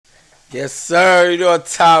Yes, sir. You know what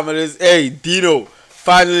time it is. Hey, Deno.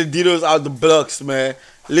 Finally, Deno's out the blocks, man.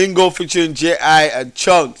 Lingo featuring J.I and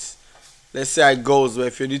Chunkz. Let's see how it goes, man.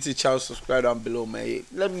 If you're new to the channel, subscribe down below, man. Hey,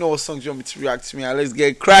 let me know what songs you want me to react to me, and let's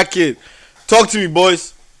get cracking. Talk to me,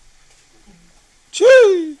 boys.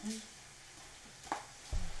 Chee.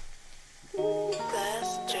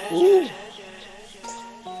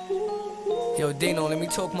 Yo, Deno, let me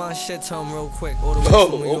talk my shit to him real quick. All the way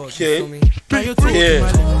from New York, okay. You feel me? Now you're talking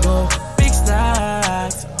my lingo. Big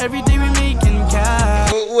stacks. Every day we making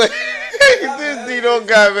cash. Wait, this Deno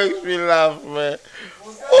guy makes me laugh, man.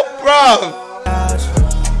 Oh,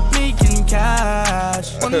 bro. Making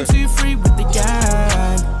cash. 1, 2, 3 with the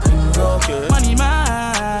gang. Okay. Money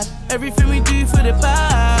mad. Everything we do for the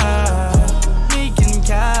bag. Making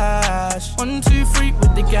cash. 1, 2, 3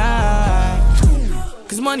 with the gang.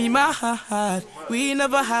 Cause money mad. We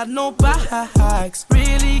never had no bags.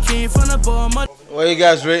 Really came from the bottom. What you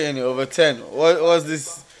guys rating it over 10? What was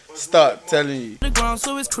this start telling you? The ground,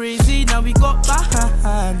 so it's crazy. Now we got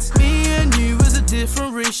bands. Me and you is a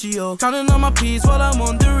different ratio. Counting on my P's while I'm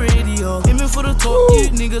on the radio. Aiming for the top, you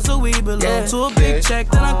niggas are way below. Yeah. So a big check,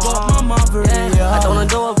 then I got my mother. I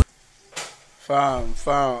don't know. Fam.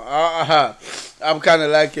 I'm kind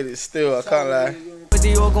of liking it still. I can't lie. But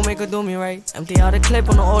they all gon' make her do me right. Empty out a clip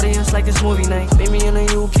on the audience like it's movie night. Meet me in the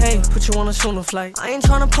UK, put you on a sooner flight. I ain't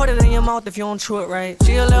tryna put it in your mouth if you don't chew it right.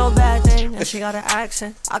 She a little bad thing, and she got an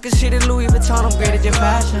accent. I can see that Louis Vuitton upgraded your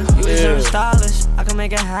fashion. You deserve a stylist, I can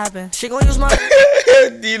make it happen. She gon' use my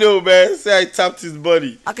Deno, man, say I tapped his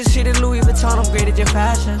body. I can see that Louis Vuitton upgraded your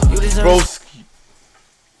fashion. You deserve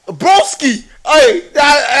Broski! Hey,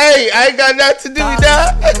 I ain't got nothing to do with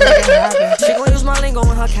that. She gon' use my lingo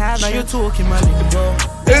in her caption. Now you're talking my lingo.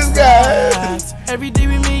 This guy. Every day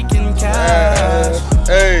we making cash.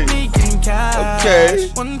 Hey. Making cash. Okay.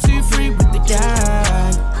 1, 2, 3 with the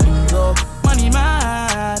gang. Money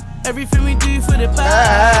mad. Everything we do for the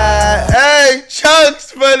bag. Hey,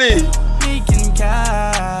 Chunkz money. Making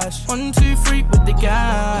cash. 1, 2, 3 with the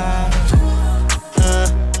gang.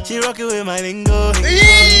 She rockin' with my lingo.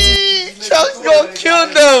 Chunkz gon' kill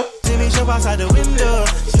them. See me jump outside the window.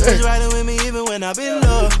 She was riding with me even when I've been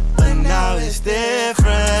low. But now it's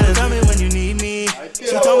different. Tell me when you need me.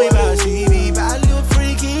 She told me about CB, but I little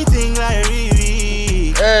freaky thing like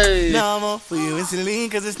Riri. Hey. Normal for you instantly,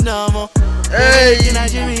 cause it's normal. Hey. You're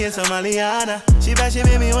Nigerian, Somaliana. She bad, she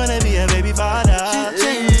made me wanna be a baby father. She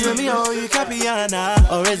changed with me, oh, you Capiana.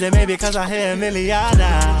 Or is it maybe cause I hear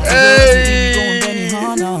Emiliana? Hey.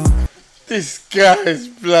 This guy is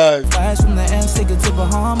blood. Flies from the ends, take her to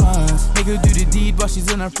Bahamas. Make her do the deed while she's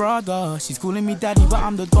in her Prada. She's calling me daddy, but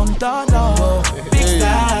I'm the Don Dada. Big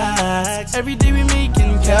stacks. Every day we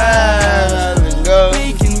making cash.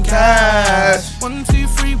 Making cash. 1, 2,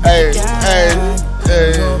 3 with the gang.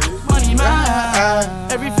 Money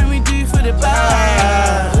man. Everything we do for the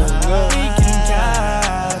bag. Making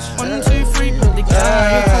cash. 1, 2, 3 with the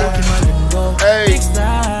gang. Big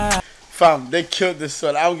stacks. Fam, they killed this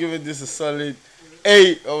one. I'm giving this a solid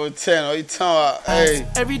 8 over 10. Are you talking about? Hey.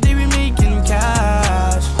 Every day we making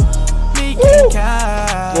cash. Making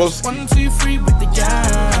cash. 1, 2, 3 with the gang.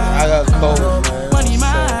 I got cold, man. Money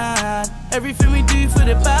man. Everything we do for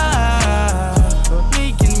the bag.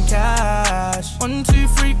 Making cash. 1, 2,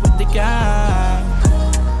 3 with the gang.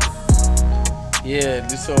 Yeah,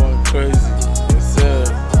 this one went crazy. Yes, sir.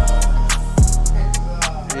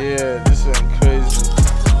 Yeah, this one crazy.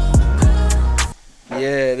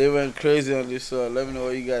 Yeah, they went crazy on this one. Let me know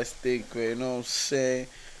what you guys think, man. You know what I'm saying?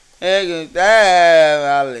 Hey,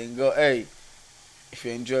 Lingo. Hey, if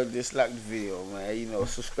you enjoyed this, like the video, man. You know,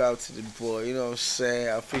 subscribe to the boy. You know what I'm saying?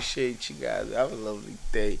 I appreciate you guys. Have a lovely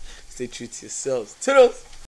day. Stay true to yourselves. Toodles.